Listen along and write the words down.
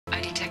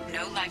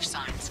life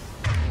signs.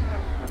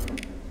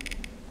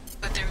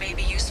 But there may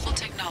be useful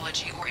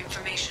technology or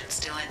information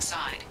still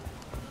inside.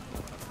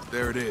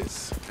 There it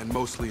is, and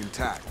mostly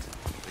intact.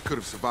 They could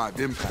have survived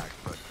impact,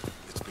 but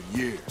it's been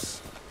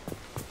years.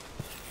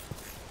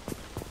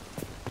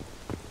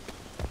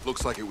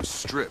 Looks like it was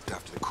stripped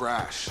after the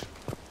crash.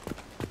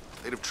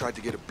 They'd have tried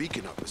to get a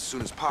beacon up as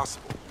soon as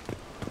possible.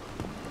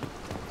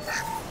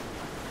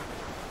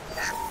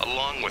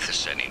 Along with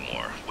this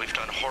anymore. We've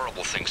done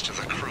horrible things to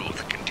the crew.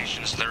 The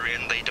conditions they're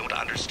in, they don't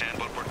understand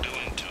what we're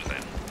doing to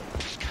them.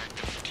 Distract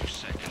them for 2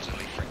 seconds and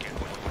they forget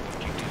what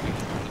you're doing.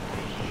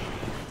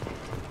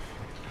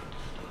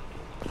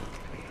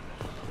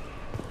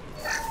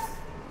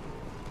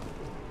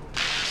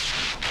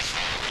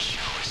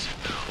 Show us a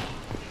no.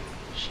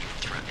 She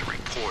threatened to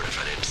report if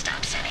I didn't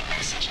stop sending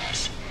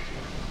messages.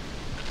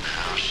 But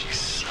now she's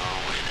so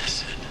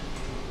innocent.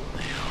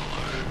 They all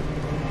are.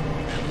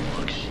 That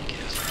look she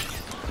gives her.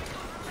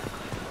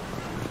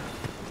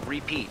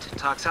 Repeat,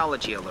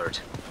 toxology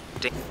alert.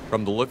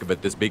 From the look of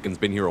it, this beacon's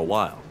been here a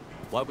while.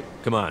 Why would...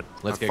 Come on,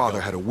 let's get My father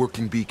going. had a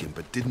working beacon,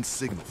 but didn't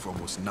signal for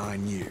almost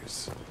 9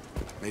 years.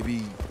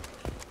 Maybe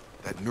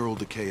that neural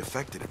decay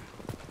affected him.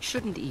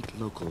 Shouldn't eat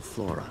local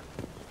flora.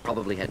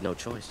 Probably had no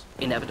choice.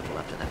 Inevitable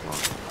after that long.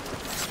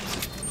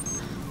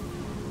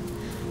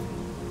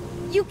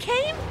 You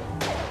came?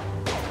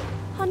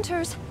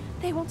 Hunters,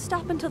 they won't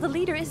stop until the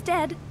leader is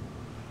dead.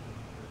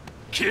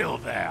 Kill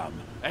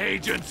them!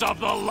 Agents of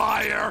the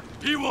liar!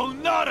 He will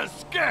not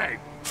escape!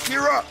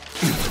 Gear up!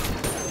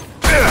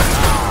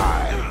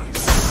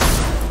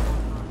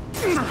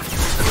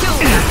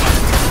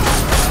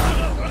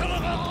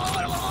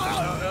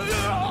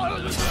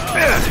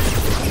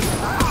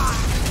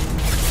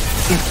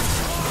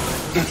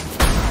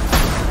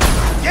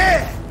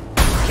 Yeah!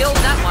 Killed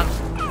that one.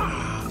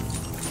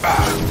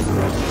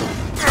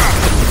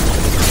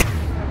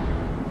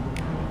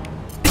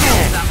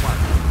 Killed that one.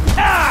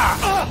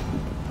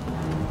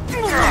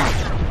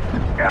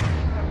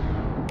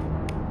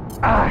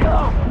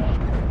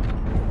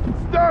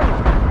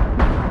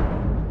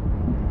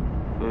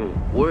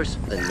 Worse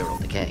than neural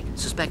decay.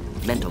 Suspect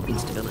mental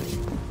instability.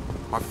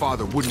 My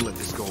father wouldn't let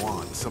this go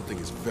on. Something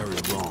is very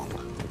wrong.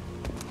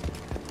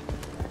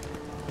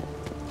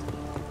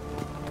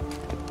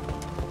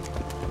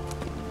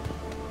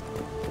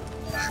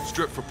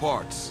 Strip for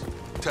parts.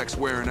 Tech's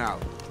wearing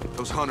out.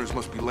 Those hunters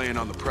must be laying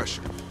on the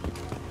pressure.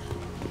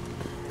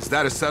 Is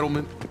that a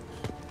settlement?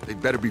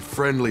 They'd better be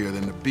friendlier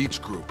than the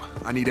beach group.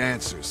 I need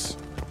answers.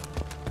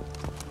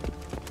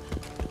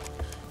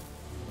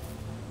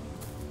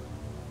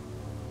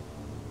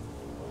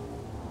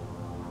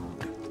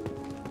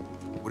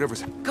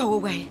 Whatever's... Go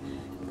away.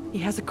 He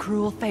has a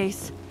cruel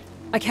face.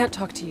 I can't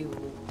talk to you.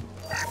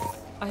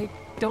 I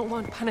don't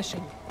want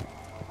punishing.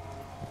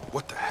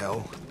 What the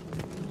hell?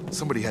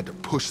 Somebody had to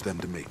push them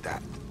to make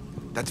that.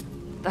 That's...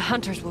 The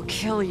hunters will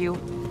kill you.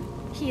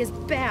 He is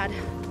bad.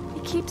 He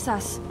keeps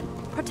us,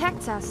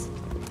 protects us,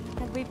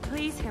 and we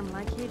please him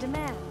like he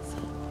demands.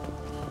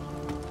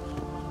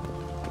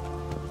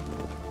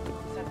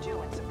 Subdue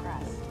and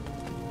suppress.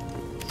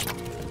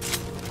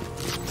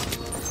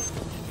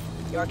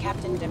 Your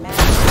captain demands...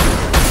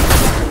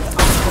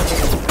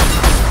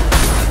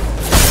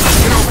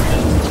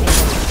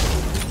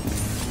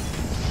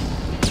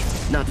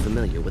 Not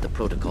familiar with a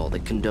protocol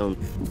that condoned...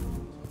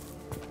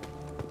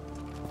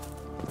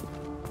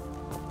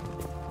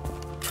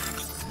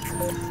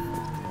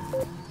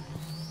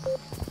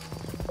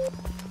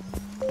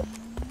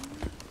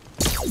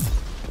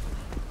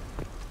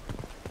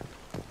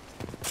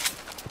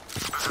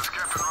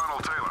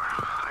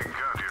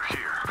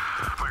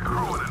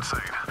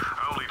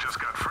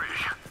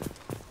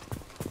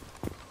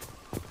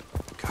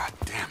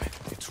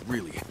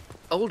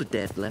 Old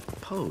dead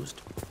left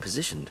posed,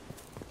 positioned.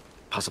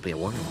 Possibly a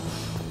warning.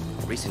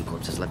 Recent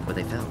corpses left where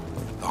they fell.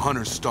 The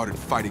hunters started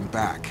fighting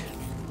back.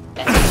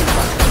 He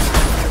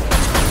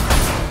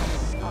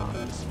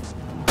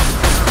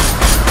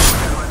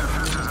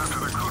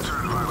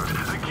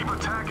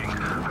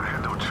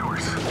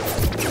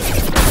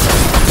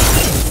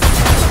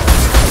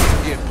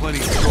had plenty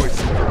of choices.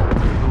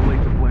 Too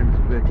late to blame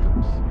his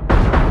victims.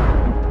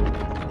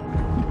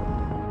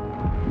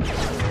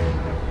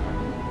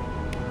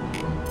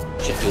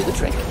 Should do the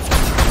trick.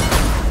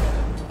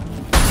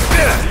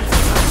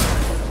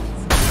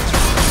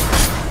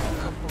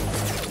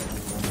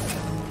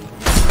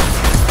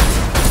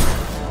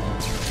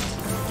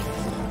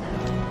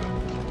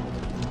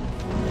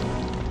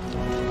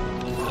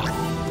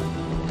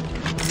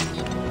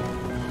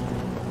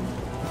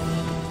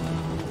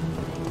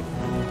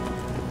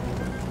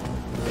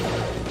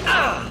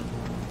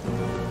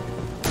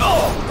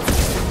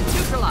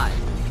 Neutralize.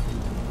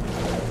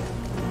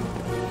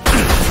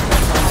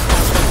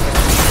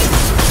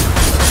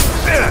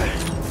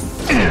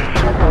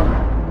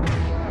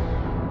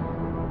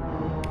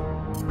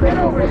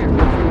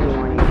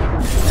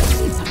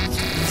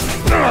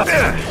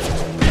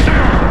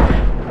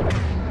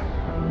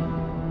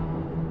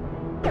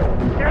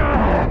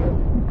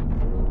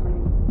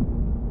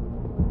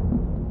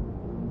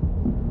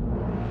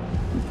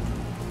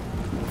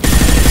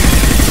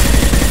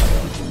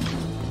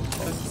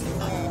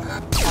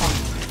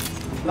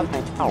 I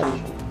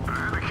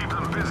had to keep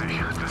them busy,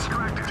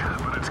 distracted,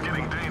 but it's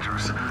getting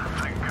dangerous.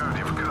 Thank God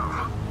you've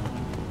come.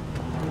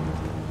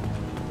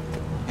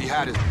 He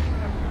had his...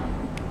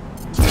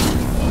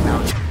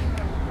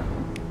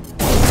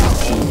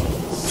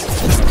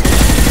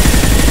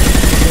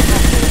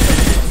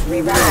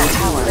 Rerouting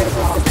tower.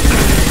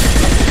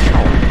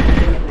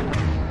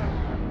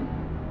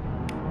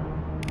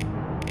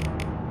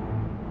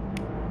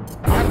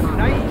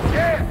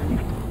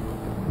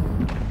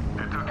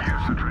 It took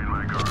years to train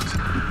my guards.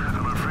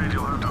 I'm afraid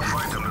you'll have to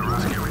fight them to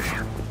rescue me.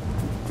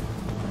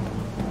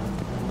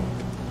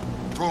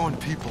 Throwing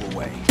people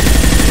away.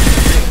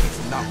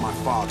 He's not my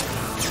father.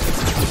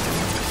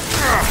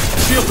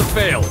 Shields have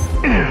failed.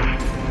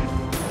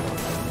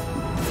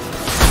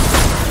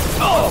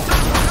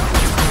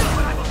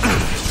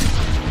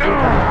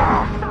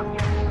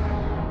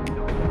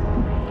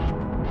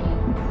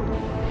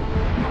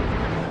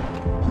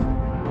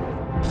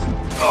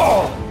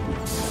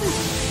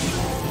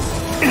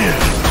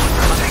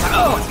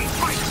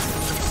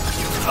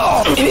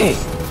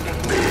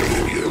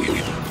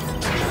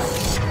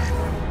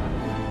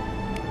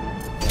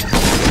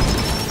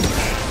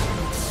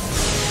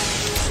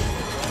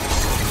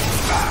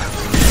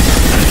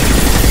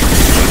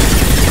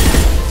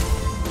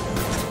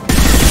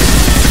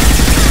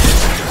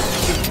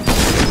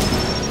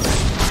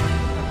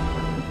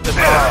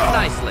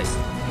 Nicely.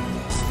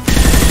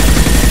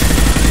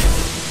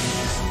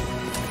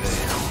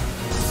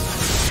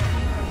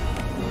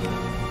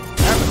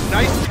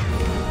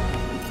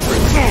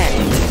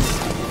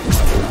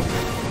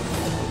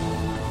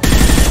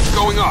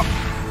 Going up.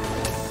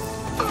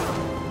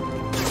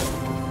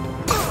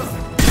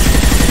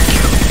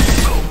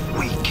 So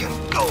we can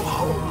go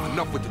home.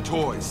 Enough with the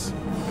toys.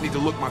 I need to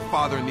look my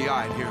father in the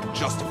eye and hear him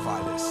justify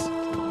this.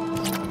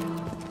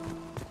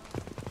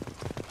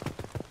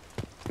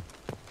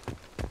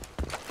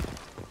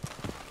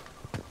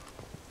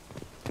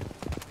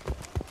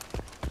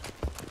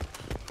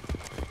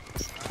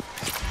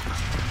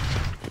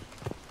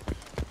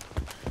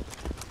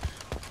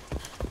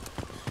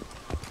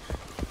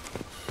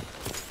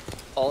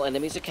 All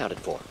enemies accounted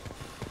for.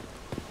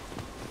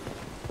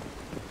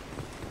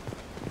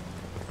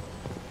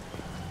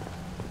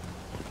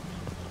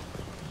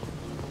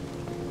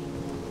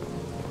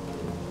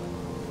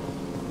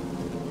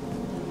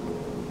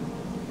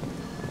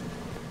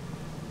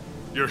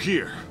 You're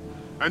here.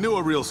 I knew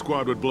a real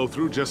squad would blow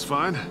through just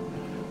fine.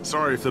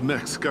 Sorry if the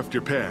mech scuffed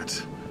your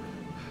pads.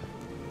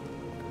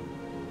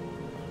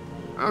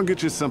 I'll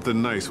get you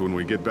something nice when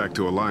we get back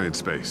to Alliance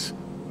space.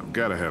 I've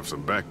gotta have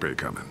some back pay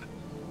coming.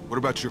 What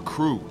about your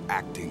crew,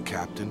 acting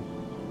captain?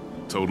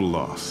 Total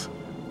loss.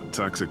 The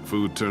toxic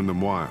food turned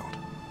them wild.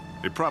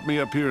 They propped me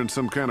up here in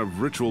some kind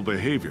of ritual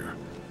behavior.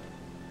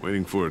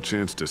 Waiting for a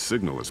chance to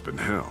signal has been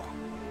hell.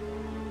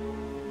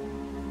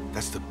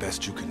 That's the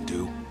best you can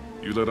do?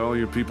 You let all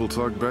your people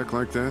talk back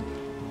like that?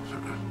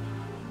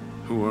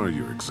 Who are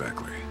you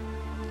exactly?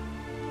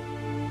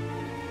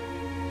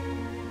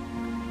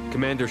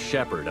 Commander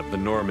Shepard of the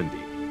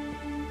Normandy.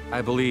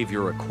 I believe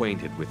you're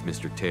acquainted with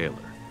Mr. Taylor.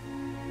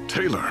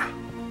 Taylor?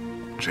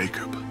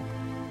 Jacob?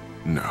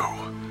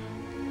 No.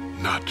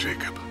 Not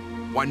Jacob.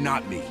 Why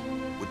not me?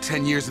 Would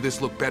 10 years of this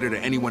look better to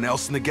anyone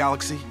else in the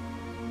galaxy?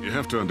 You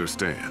have to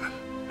understand,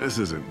 this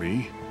isn't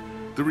me.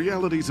 The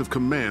realities of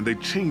command, they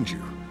change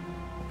you.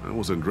 I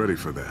wasn't ready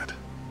for that.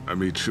 I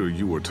made sure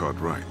you were taught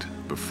right.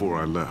 Before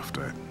I left,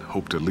 I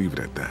hoped to leave it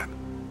at that.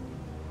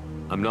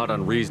 I'm not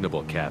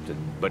unreasonable, Captain,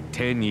 but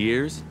 10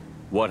 years?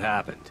 What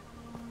happened?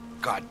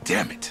 God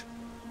damn it!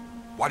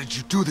 Why did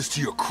you do this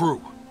to your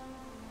crew?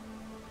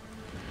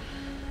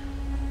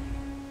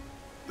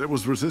 There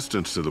was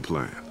resistance to the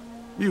plan.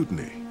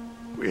 Mutiny.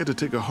 We had to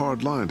take a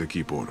hard line to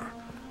keep order.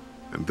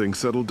 And things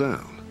settled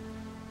down.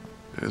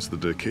 As the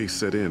decay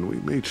set in, we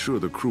made sure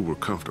the crew were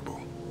comfortable.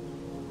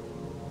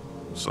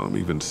 Some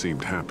even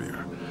seemed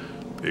happier.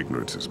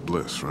 Ignorance is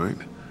bliss, right?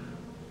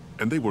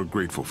 And they were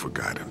grateful for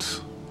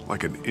guidance,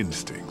 like an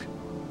instinct.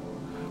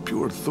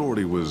 Pure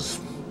authority was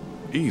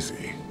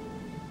easy,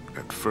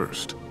 at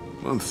first.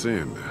 Months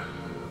in,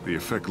 the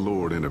effect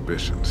lowered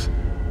inhibitions.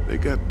 They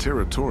got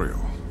territorial.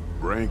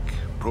 Rank,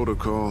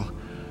 protocol,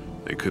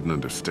 they couldn't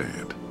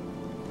understand.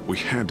 We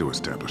had to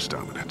establish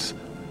dominance.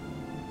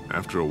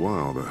 After a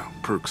while, the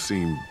perks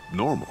seemed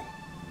normal.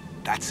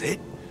 That's it?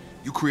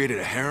 You created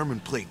a harem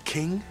and played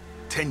king?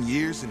 10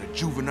 years in a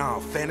juvenile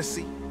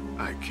fantasy?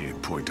 I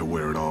can't point to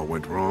where it all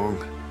went wrong.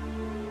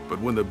 But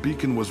when the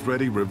beacon was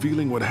ready,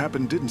 revealing what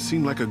happened didn't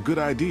seem like a good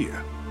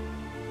idea.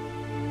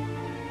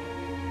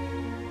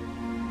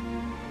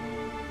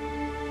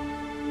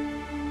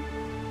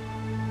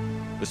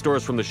 The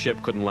stores from the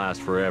ship couldn't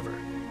last forever.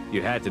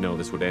 You had to know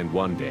this would end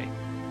one day.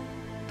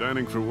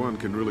 Dining for one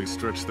can really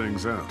stretch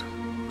things out.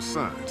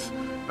 Besides,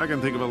 I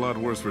can think of a lot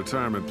worse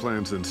retirement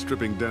plans than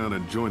stripping down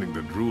and joining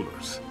the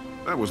Droolers.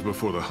 That was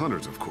before the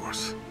Hunters, of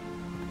course.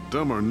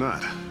 Dumb or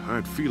not,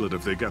 I'd feel it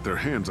if they got their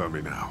hands on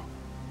me now.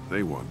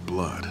 They want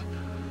blood.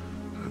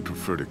 I'd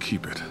prefer to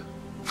keep it.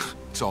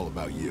 It's all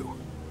about you.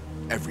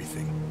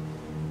 Everything.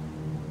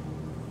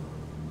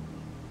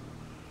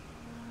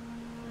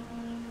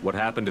 What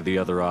happened to the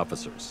other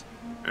officers?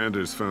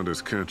 Anders found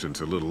his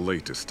conscience a little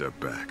late to step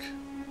back.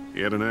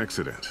 He had an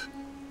accident.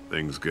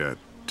 Things got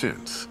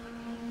tense.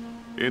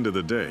 End of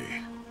the day,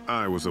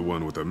 I was the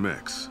one with the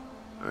mechs.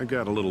 I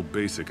got a little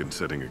basic in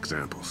setting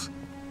examples.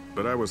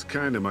 But I was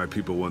kind to my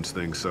people once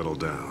things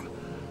settled down.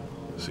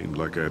 Seemed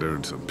like I'd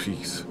earned some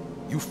peace.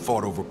 You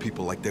fought over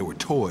people like they were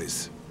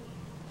toys.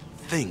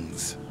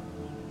 Things.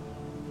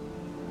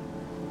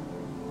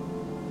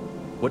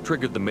 What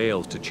triggered the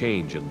males to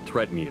change and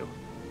threaten you?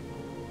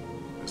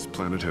 This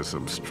planet has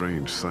some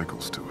strange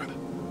cycles to it.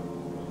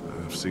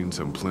 I've seen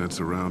some plants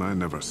around I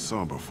never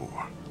saw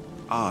before.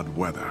 Odd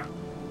weather.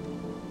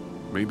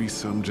 Maybe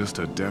some just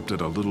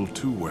adapted a little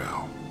too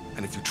well.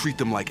 And if you treat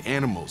them like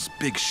animals,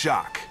 big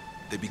shock.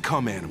 They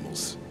become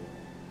animals.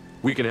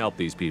 We can help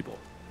these people.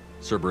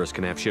 Cerberus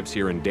can have ships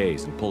here in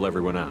days and pull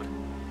everyone out.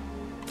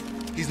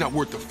 He's not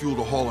worth the fuel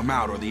to haul him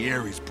out or the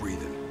air he's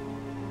breathing.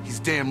 He's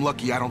damn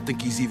lucky I don't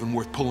think he's even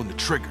worth pulling the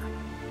trigger.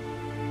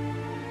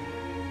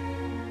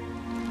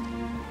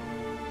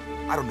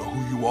 I don't know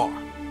who you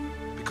are,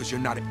 because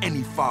you're not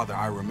any father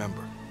I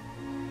remember.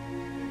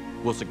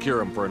 We'll secure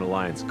him for an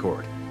Alliance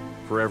court.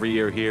 For every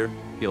year here,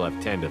 he'll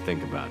have 10 to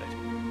think about it.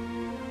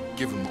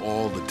 Give him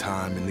all the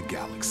time in the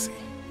galaxy.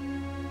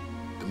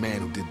 The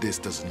man who did this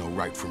doesn't know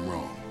right from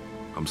wrong.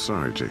 I'm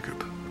sorry,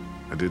 Jacob.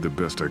 I did the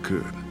best I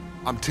could.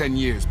 I'm 10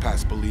 years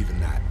past believing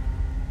that.